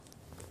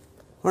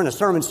We're in a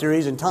sermon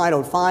series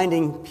entitled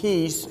Finding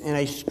Peace in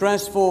a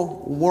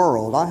Stressful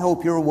World. I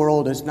hope your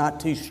world is not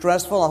too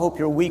stressful. I hope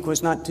your week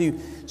was not too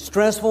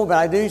stressful, but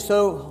I do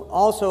so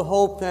also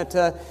hope that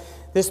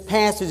this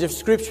passage of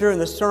Scripture in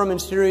the sermon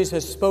series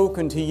has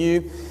spoken to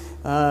you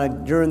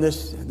during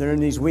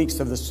these weeks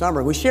of the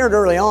summer. We shared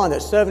early on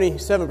that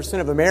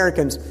 77% of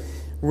Americans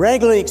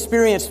regularly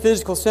experience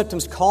physical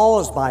symptoms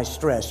caused by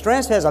stress.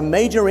 Stress has a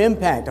major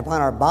impact upon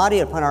our body,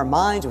 upon our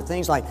minds, with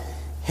things like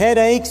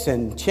headaches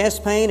and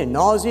chest pain and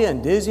nausea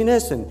and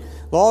dizziness and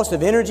loss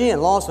of energy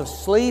and loss of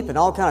sleep and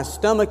all kinds of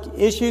stomach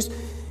issues.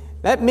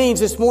 That means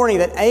this morning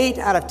that 8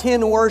 out of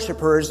 10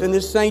 worshipers in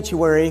this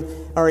sanctuary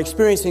are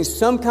experiencing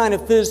some kind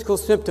of physical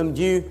symptom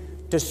due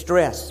to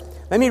stress.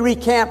 Let me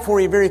recap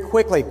for you very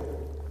quickly.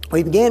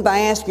 We began by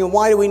asking,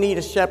 why do we need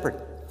a shepherd?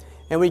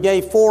 And we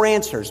gave 4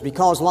 answers.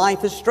 Because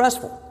life is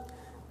stressful.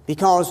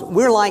 Because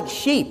we're like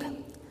sheep.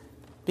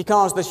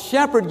 Because the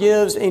shepherd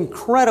gives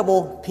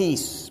incredible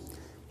peace.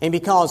 And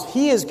because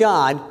He is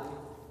God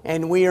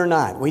and we are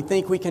not. We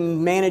think we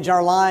can manage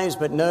our lives,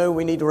 but no,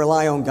 we need to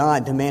rely on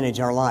God to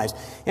manage our lives.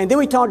 And then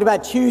we talked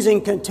about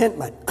choosing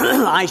contentment.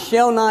 I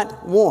shall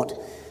not want,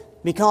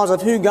 because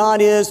of who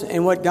God is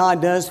and what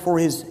God does for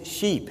His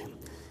sheep.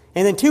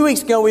 And then 2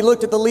 weeks ago, we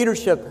looked at the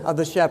leadership of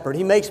the shepherd.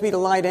 He makes me to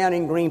lie down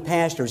in green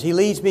pastures. He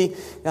leads me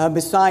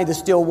beside the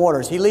still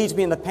waters. He leads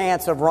me in the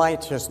paths of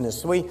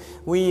righteousness.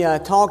 We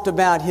talked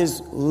about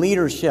His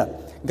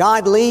leadership.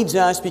 God leads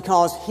us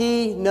because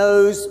He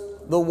knows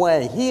the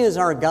way. He is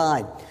our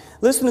guide.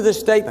 Listen to this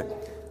statement.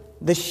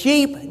 The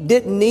sheep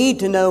didn't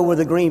need to know where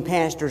the green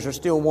pastures or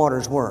still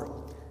waters were.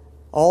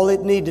 All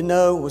it needed to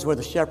know was where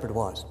the shepherd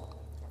was.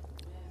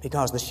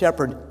 Because the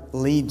shepherd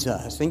leads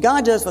us. And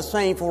God does the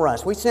same for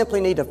us. We simply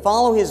need to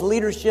follow His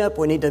leadership.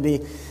 We need to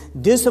be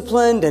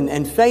disciplined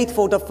and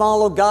faithful to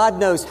follow. God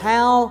knows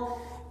how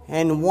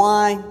and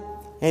why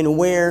and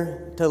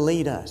where to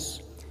lead us.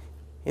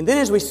 And then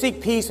as we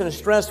seek peace in a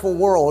stressful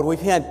world, we've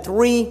had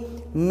 3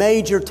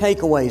 major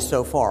takeaways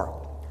so far.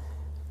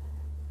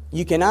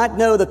 You cannot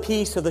know the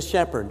peace of the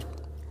shepherd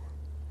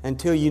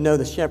until you know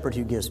the shepherd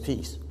who gives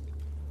peace.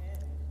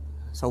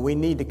 So we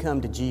need to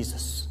come to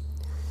Jesus.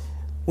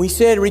 We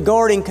said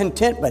regarding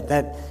contentment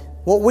that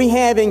what we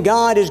have in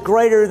God is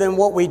greater than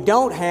what we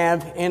don't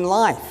have in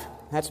life.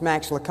 That's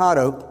Max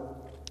Lucado.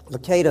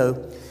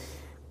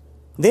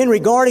 Then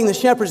regarding the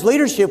shepherd's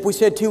leadership, we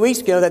said 2 weeks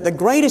ago that the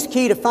greatest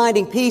key to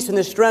finding peace in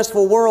this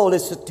stressful world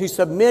is to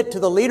submit to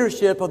the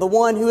leadership of the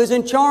one who is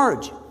in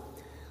charge.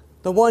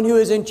 The one who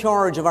is in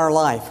charge of our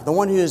life. The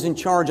one who is in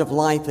charge of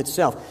life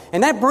itself.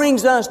 And that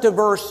brings us to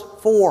verse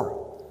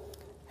 4.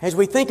 As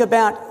we think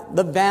about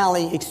the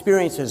valley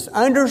experiences,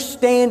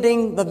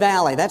 understanding the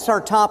valley. That's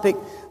our topic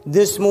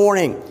this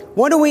morning.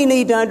 What do we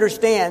need to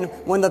understand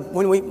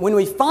when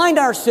we find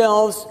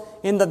ourselves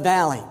in the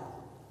valley?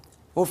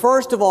 Well,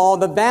 first of all,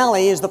 the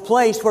valley is the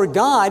place where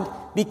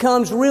God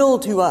becomes real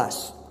to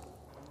us.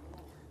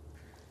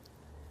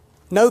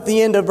 Note the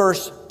end of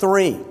verse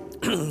 3.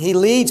 He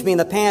leads me in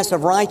the paths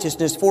of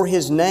righteousness for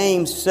His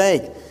name's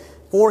sake.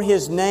 For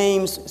His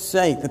name's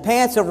sake. The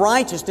paths of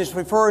righteousness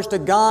refers to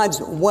God's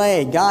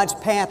way, God's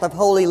path of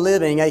holy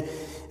living,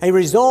 a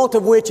result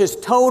of which is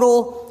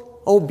total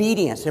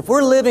obedience. If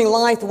we're living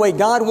life the way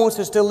God wants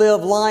us to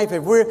live life,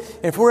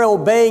 if we're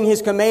obeying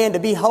His command to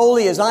be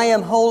holy as I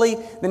am holy,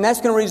 then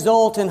that's going to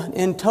result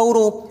in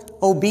total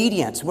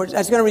obedience.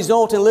 That's going to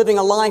result in living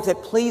a life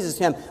that pleases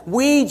Him.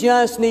 We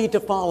just need to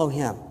follow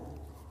Him.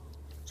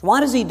 So why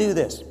does He do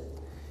this?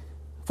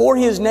 For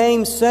His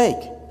name's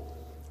sake.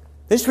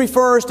 This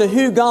refers to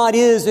who God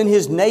is in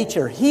His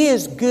nature. He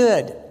is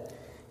good.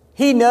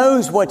 He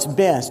knows what's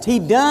best. He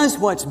does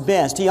what's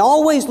best. He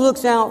always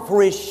looks out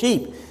for His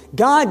sheep.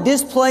 God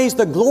displays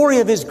the glory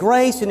of His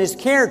grace and His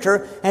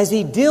character as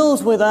He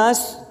deals with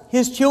us,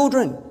 His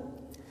children.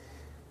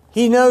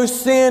 He knows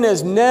sin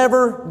is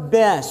never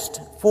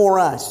best for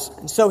us.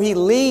 And so He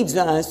leads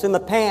us in the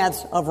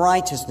paths of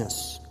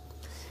righteousness.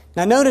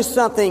 Now notice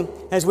something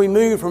as we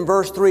move from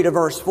verse 3 to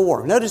verse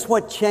 4. Notice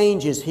what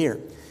changes here.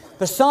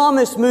 The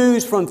psalmist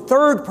moves from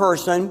third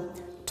person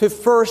to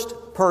first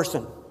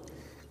person.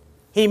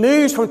 He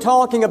moves from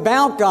talking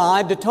about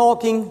God to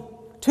talking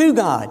to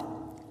God.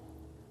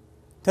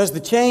 Does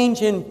the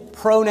change in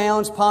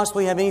pronouns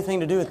possibly have anything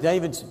to do with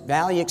David's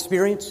valley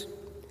experience?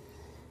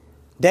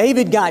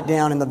 David got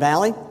down in the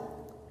valley,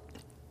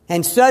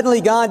 and suddenly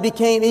God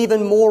became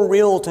even more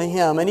real to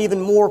him and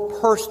even more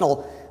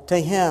personal to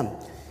him.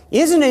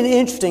 Isn't it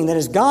interesting that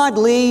as God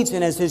leads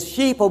and as His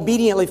sheep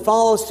obediently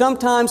follow,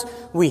 sometimes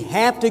we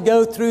have to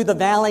go through the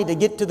valley to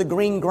get to the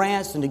green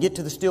grass and to get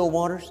to the still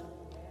waters?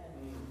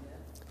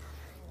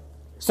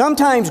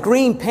 Sometimes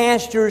green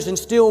pastures and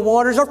still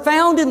waters are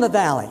found in the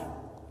valley.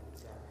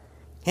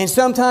 And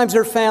sometimes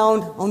they're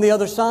found on the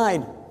other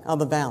side of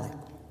the valley.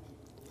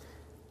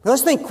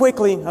 Let's think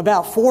quickly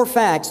about 4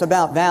 facts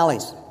about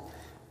valleys.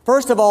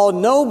 First of all,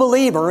 no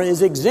believer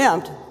is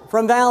exempt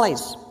from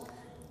valleys.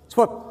 It's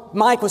what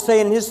Mike was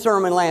saying in his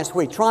sermon last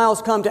week,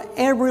 trials come to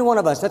every one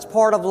of us. That's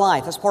part of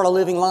life. That's part of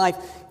living life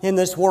in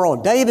this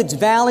world. David's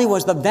valley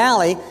was the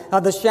valley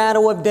of the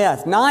shadow of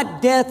death.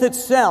 Not death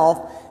itself,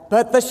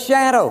 but the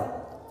shadow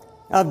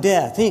of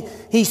death.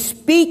 He's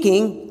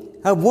speaking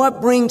of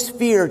what brings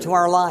fear to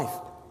our life.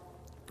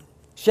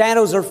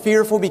 Shadows are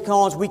fearful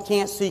because we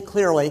can't see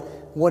clearly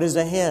what is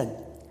ahead.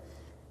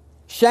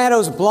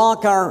 Shadows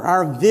block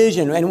our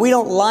vision, and we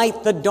don't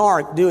light the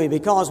dark, do we?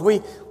 Because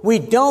we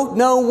don't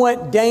know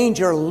what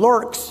danger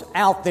lurks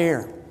out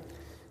there.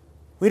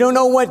 We don't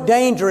know what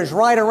danger is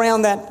right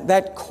around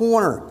that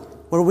corner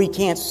where we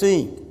can't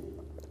see.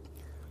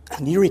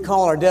 Do you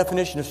recall our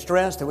definition of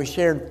stress that we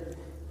shared?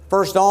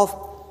 First off,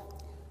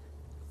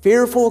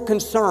 fearful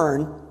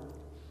concern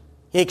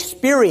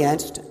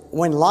experienced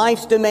when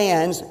life's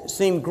demands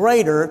seem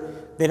greater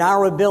than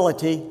our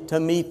ability to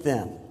meet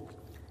them.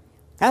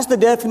 That's the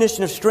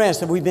definition of stress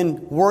that we've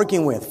been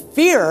working with.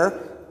 Fear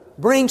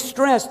brings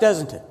stress,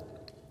 doesn't it?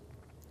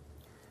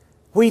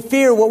 We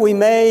fear what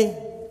may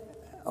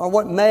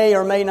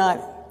or may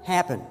not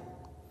happen.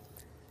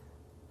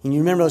 And you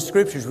remember those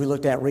scriptures we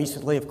looked at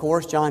recently, of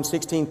course, John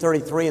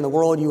 16:33, "In the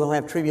world you will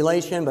have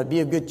tribulation, but be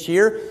of good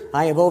cheer.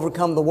 I have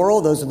overcome the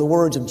world." Those are the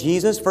words of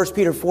Jesus. 1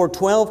 Peter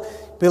 4:12,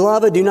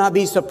 "Beloved, do not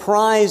be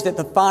surprised at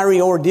the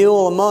fiery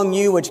ordeal among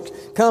you which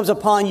comes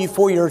upon you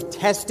for your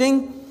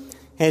testing,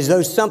 as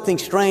though something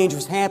strange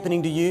was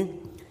happening to you."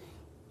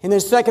 And then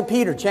 2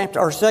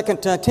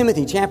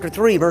 Timothy chapter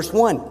 3, verse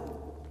 1.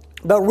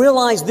 "But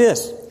realize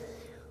this,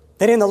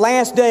 that in the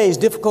last days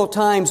difficult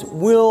times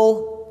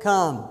will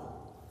come."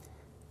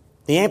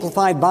 The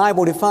Amplified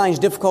Bible defines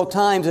difficult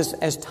times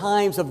as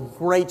times of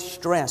great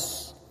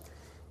stress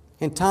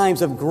and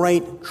times of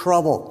great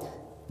trouble.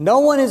 No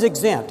one is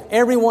exempt.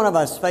 Every one of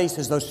us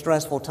faces those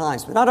stressful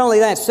times. But not only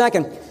that,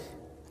 second,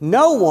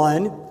 no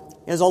one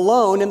is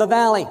alone in the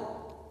valley.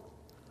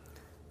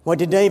 What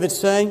did David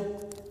say?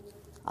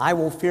 "I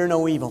will fear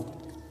no evil."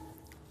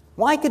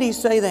 Why could he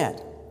say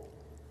that?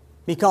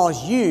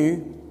 Because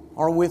you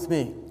are with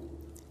me.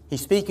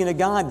 He's speaking to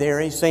God there.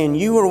 He's saying,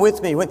 you are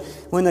with me.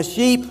 When the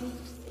sheep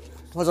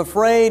was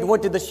afraid,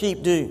 what did the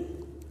sheep do?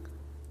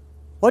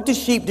 What do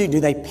sheep do?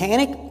 Do they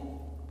panic?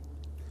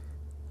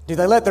 Do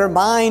they let their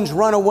minds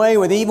run away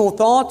with evil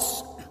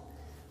thoughts?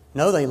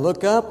 No, they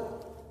look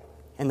up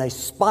and they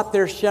spot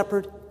their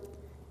shepherd,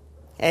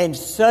 and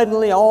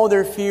suddenly all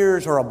their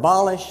fears are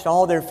abolished,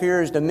 all their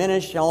fears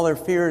diminish, all their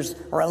fears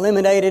are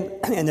eliminated,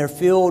 and they're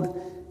filled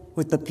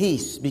with the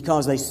peace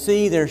because they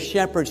see their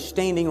shepherd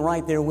standing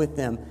right there with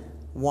them,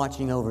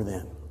 watching over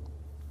them.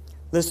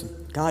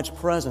 Listen, God's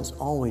presence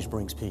always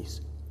brings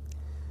peace.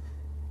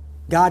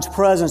 God's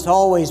presence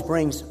always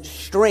brings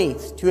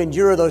strength to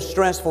endure those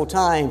stressful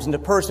times and to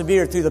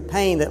persevere through the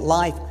pain that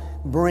life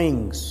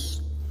brings.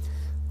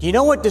 Do you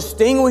know what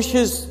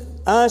distinguishes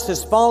us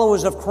as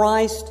followers of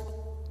Christ?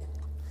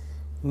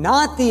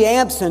 Not the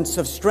absence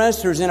of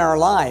stressors in our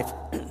life,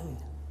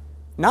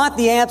 not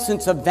the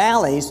absence of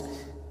valleys.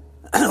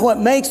 What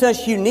makes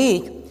us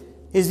unique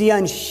is the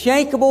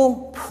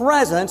unshakable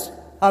presence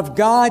of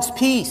God's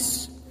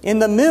peace in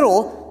the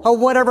middle of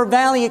whatever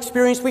valley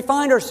experience we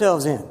find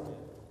ourselves in.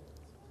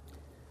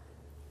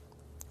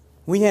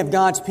 We have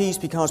God's peace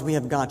because we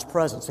have God's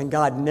presence, and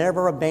God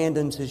never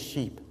abandons His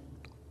sheep.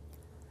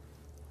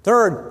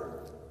 Third,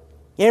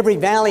 every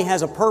valley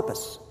has a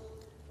purpose: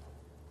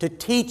 to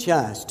teach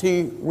us,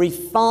 to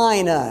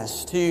refine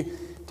us, to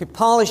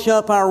polish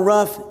up our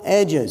rough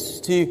edges,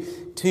 to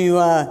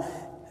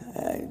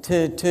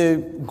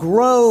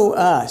grow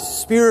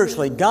us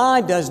spiritually.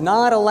 God does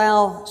not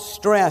allow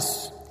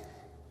stress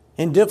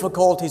and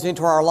difficulties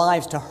into our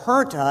lives to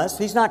hurt us.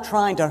 He's not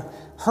trying to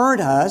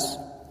hurt us.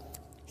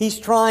 He's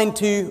trying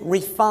to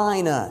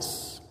refine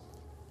us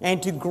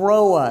and to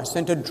grow us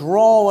and to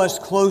draw us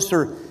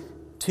closer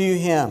to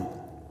Him.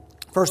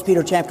 1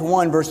 Peter chapter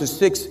 1, verses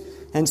 6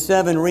 and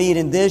 7 read,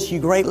 "In this you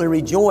greatly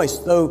rejoice,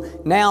 though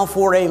now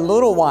for a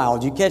little while."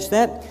 Did you catch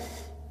that?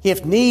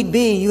 "If need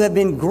be, you have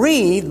been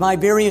grieved by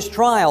various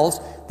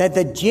trials, that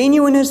the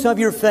genuineness of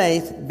your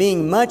faith,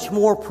 being much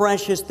more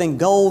precious than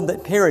gold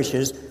that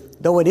perishes,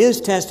 though it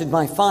is tested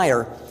by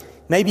fire,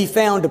 may be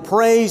found to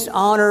praise,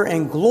 honor,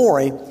 and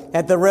glory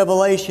at the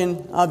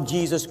revelation of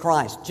Jesus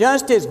Christ."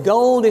 Just as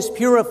gold is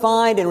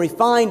purified and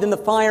refined in the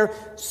fire,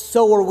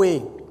 so are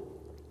we.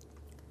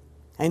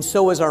 And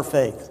so is our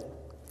faith.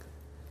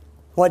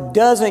 What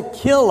doesn't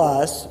kill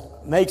us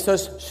makes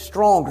us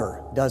stronger,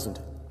 doesn't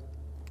it?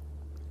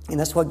 And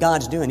that's what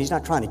God's doing. He's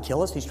not trying to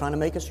kill us. He's trying to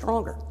make us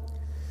stronger.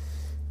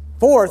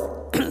 Fourth,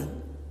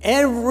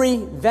 every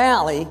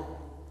valley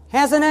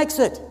has an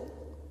exit.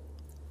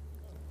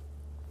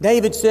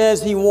 David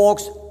says he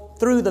walks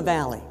through the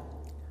valley.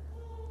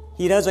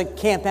 He doesn't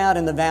camp out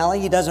in the valley.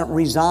 He doesn't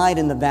reside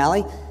in the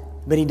valley,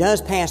 but he does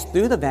pass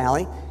through the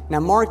valley. Now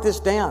mark this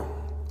down.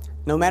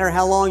 No matter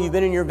how long you've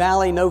been in your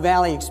valley, no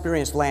valley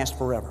experience lasts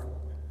forever.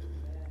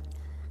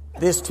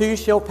 This too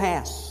shall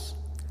pass.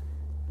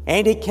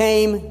 And it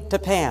came to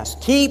pass.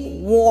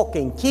 Keep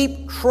walking.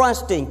 Keep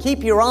trusting.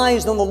 Keep your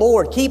eyes on the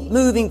Lord. Keep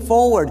moving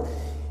forward.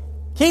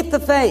 Keep the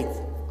faith.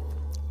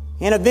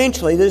 And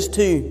eventually this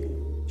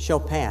too shall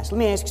pass. Let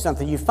me ask you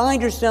something. You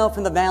find yourself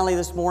in the valley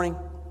this morning?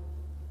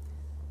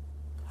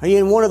 Are you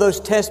in one of those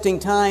testing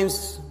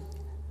times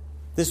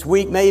this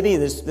week, maybe,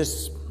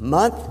 this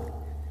month?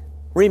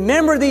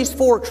 Remember these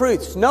four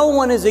truths. No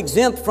one is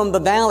exempt from the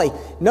valley.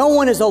 No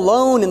one is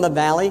alone in the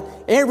valley.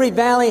 Every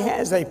valley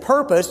has a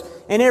purpose,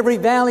 and every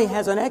valley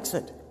has an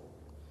exit.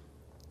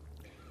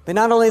 But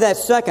not only that,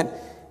 second,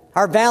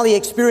 our valley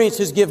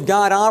experiences give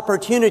God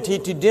opportunity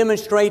to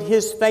demonstrate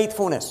His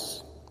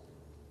faithfulness.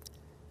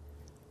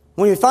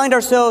 When we find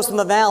ourselves in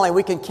the valley,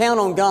 we can count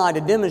on God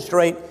to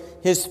demonstrate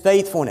His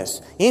faithfulness.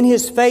 In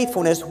His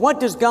faithfulness, what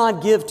does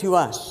God give to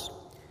us?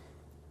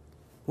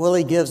 Well,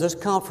 He gives us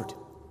comfort.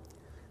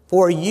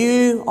 For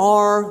you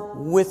are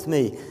with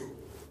me.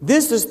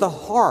 This is the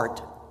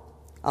heart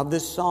of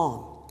this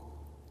song.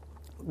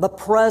 The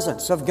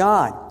presence of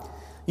God.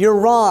 Your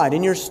rod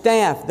and your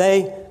staff,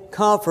 they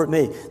comfort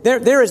me.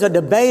 There is a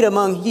debate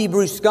among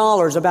Hebrew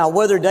scholars about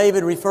whether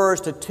David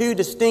refers to two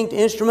distinct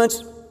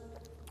instruments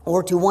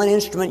or to one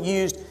instrument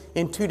used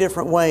in two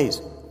different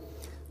ways.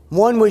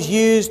 One was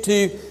used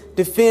to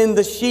defend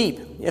the sheep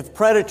if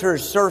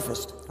predators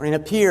surfaced or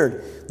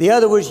appeared. The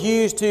other was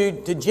used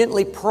to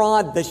gently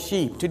prod the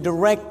sheep, to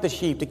direct the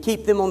sheep, to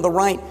keep them on the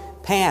right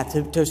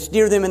path, to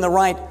steer them in the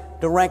right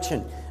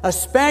direction.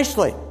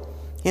 Especially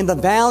in the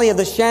valley of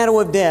the shadow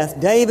of death,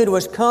 David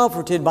was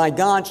comforted by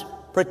God's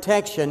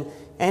protection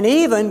and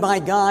even by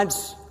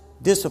God's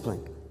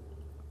discipline.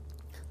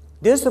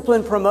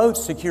 Discipline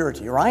promotes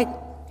security, right?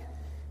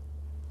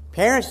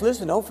 Parents,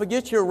 listen, don't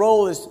forget your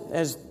role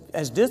as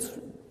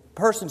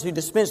persons who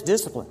dispense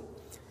discipline.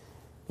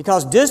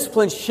 Because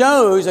discipline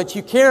shows that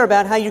you care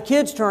about how your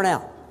kids turn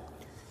out.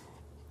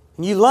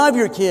 And you love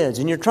your kids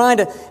and you're trying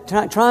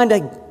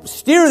to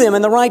steer them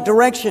in the right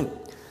direction.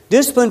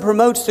 Discipline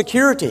promotes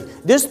security.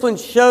 Discipline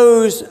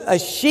shows a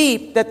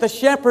sheep that the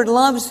shepherd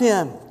loves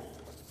him.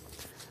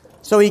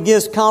 So he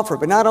gives comfort.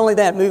 But not only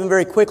that, moving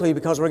very quickly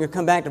because we're going to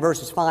come back to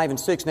verses 5 and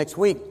 6 next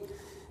week.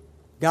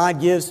 God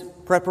gives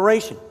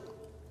preparation.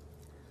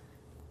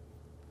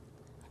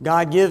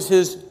 God gives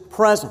His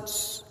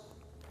presence.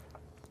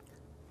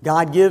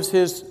 God gives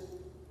His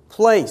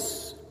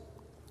place.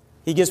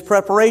 He gives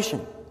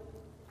preparation,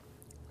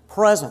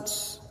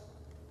 presence,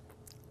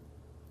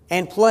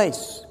 and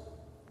place.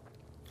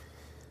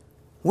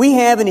 We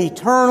have an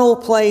eternal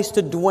place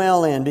to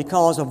dwell in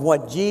because of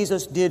what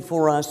Jesus did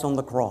for us on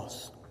the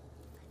cross.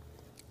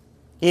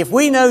 If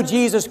we know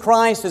Jesus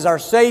Christ as our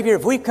Savior,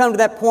 if we've come to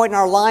that point in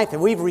our life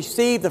and we've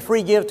received the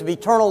free gift of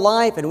eternal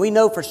life and we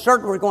know for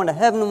certain we're going to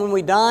heaven when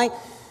we die,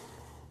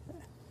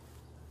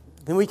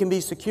 then we can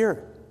be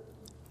secure.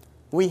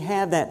 We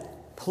have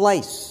that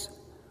place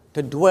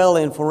to dwell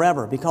in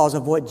forever because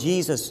of what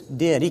Jesus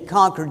did. He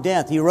conquered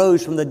death. He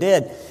rose from the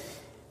dead.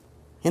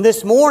 And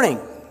this morning,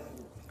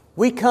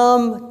 we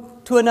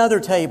come to another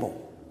table,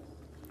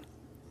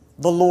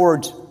 the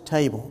Lord's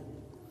table.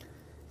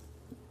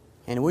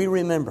 And we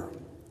remember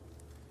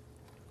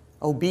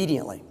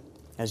obediently,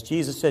 as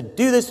Jesus said,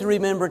 do this in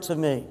remembrance of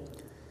me,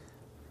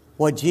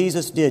 what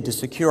Jesus did to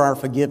secure our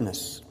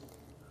forgiveness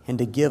and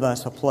to give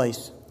us a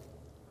place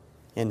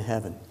in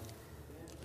heaven.